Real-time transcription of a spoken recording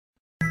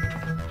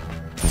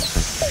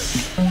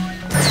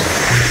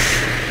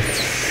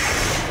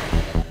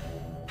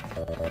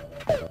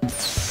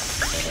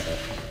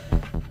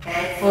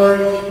for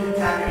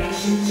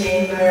decontamination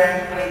chamber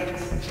and wait.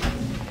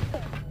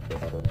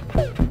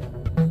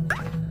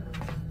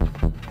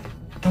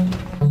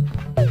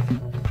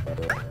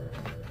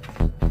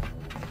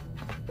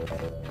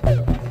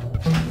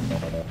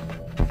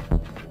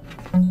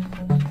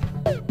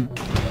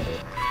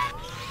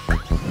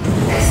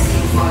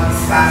 Testing for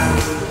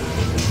viscosity.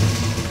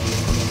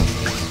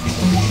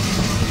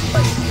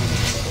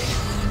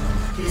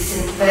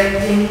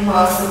 Disinfecting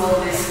possible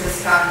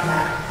viscous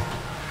contact.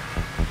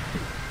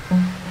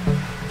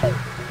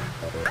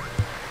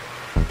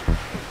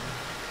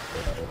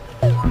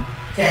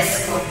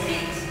 Test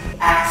complete.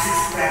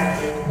 Access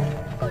granted.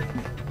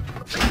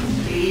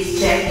 Please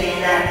check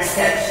in at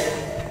reception.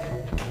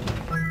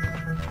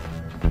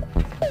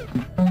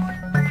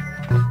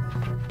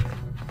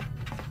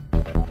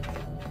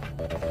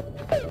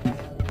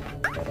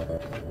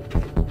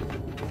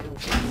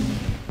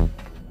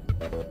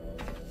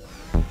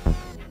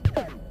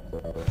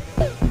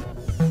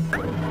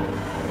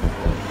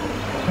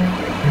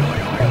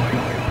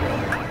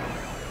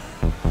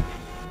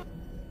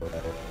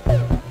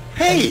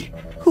 Hey!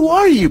 Who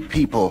are you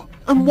people?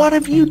 And what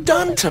have you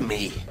done to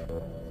me?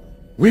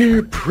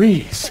 We're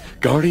priests,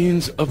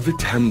 guardians of the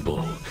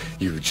temple.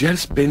 You've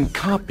just been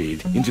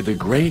copied into the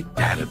Great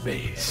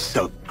Database.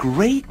 The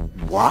Great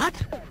what?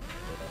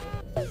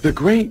 The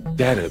Great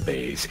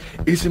Database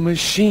is a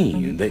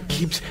machine that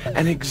keeps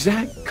an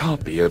exact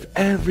copy of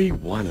every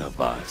one of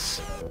us.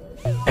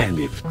 And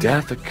if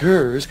death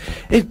occurs,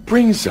 it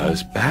brings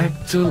us back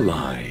to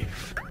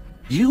life.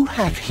 You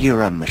have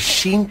here a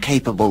machine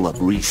capable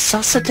of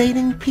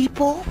resuscitating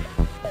people?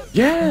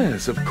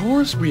 Yes, of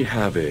course we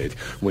have it.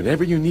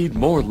 Whenever you need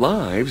more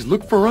lives,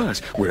 look for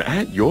us. We're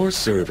at your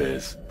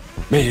service.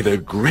 May the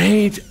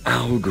great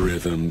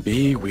algorithm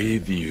be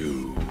with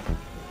you.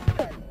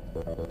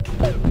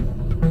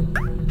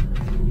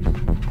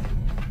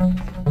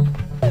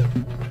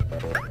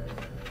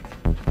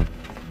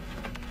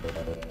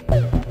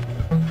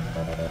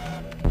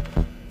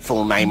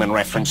 Full name and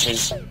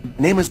references?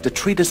 Name is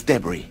Detritus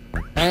Debris.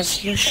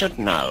 As you should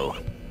know,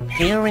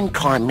 here in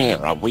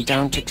Chimera we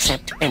don't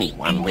accept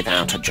anyone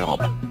without a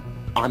job.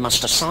 I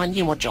must assign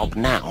you a job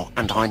now,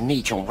 and I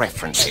need your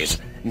references.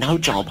 No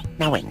job,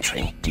 no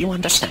entry. Do you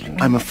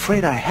understand? I'm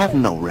afraid I have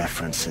no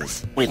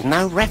references. With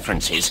no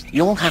references,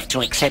 you'll have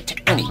to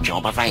accept any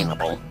job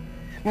available.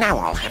 Now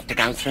I'll have to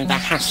go through the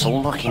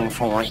hassle looking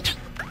for it.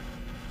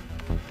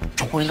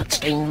 Toilet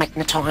steam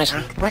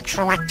magnetizer,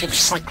 retroactive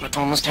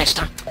cyclotrons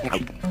tester. No,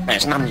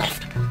 there's none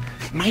left.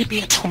 Maybe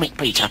atomic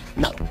beater.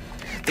 No.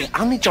 The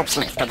only jobs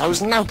left are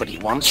those nobody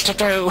wants to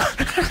do.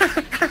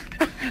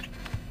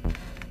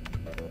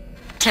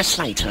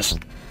 Teslators,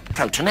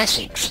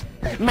 protonessics,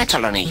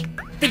 metallurgy,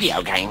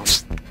 video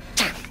games.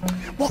 Damn,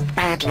 what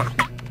bad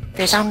luck.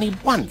 There's only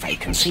one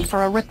vacancy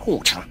for a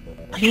reporter.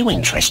 Are you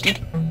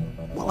interested?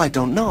 Well, I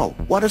don't know.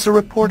 What does a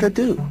reporter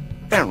do?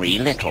 Very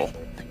little.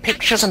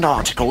 Pictures and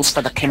articles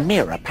for the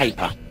Chimera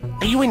paper.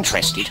 Are you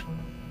interested?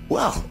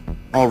 Well,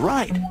 all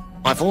right.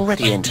 I've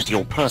already entered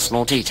your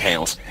personal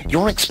details.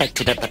 You're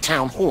expected at the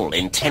town hall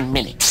in 10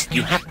 minutes.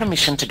 You have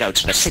permission to go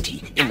to the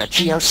city in the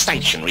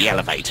geostationary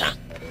elevator.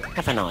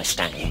 Have a nice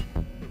day.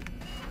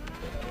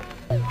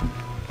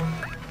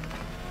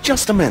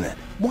 Just a minute.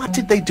 What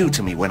did they do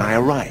to me when I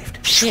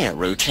arrived? Sheer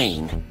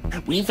routine.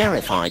 We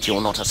verified you're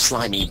not a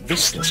slimy,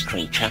 viscous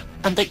creature,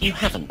 and that you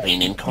haven't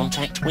been in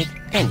contact with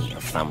any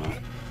of them.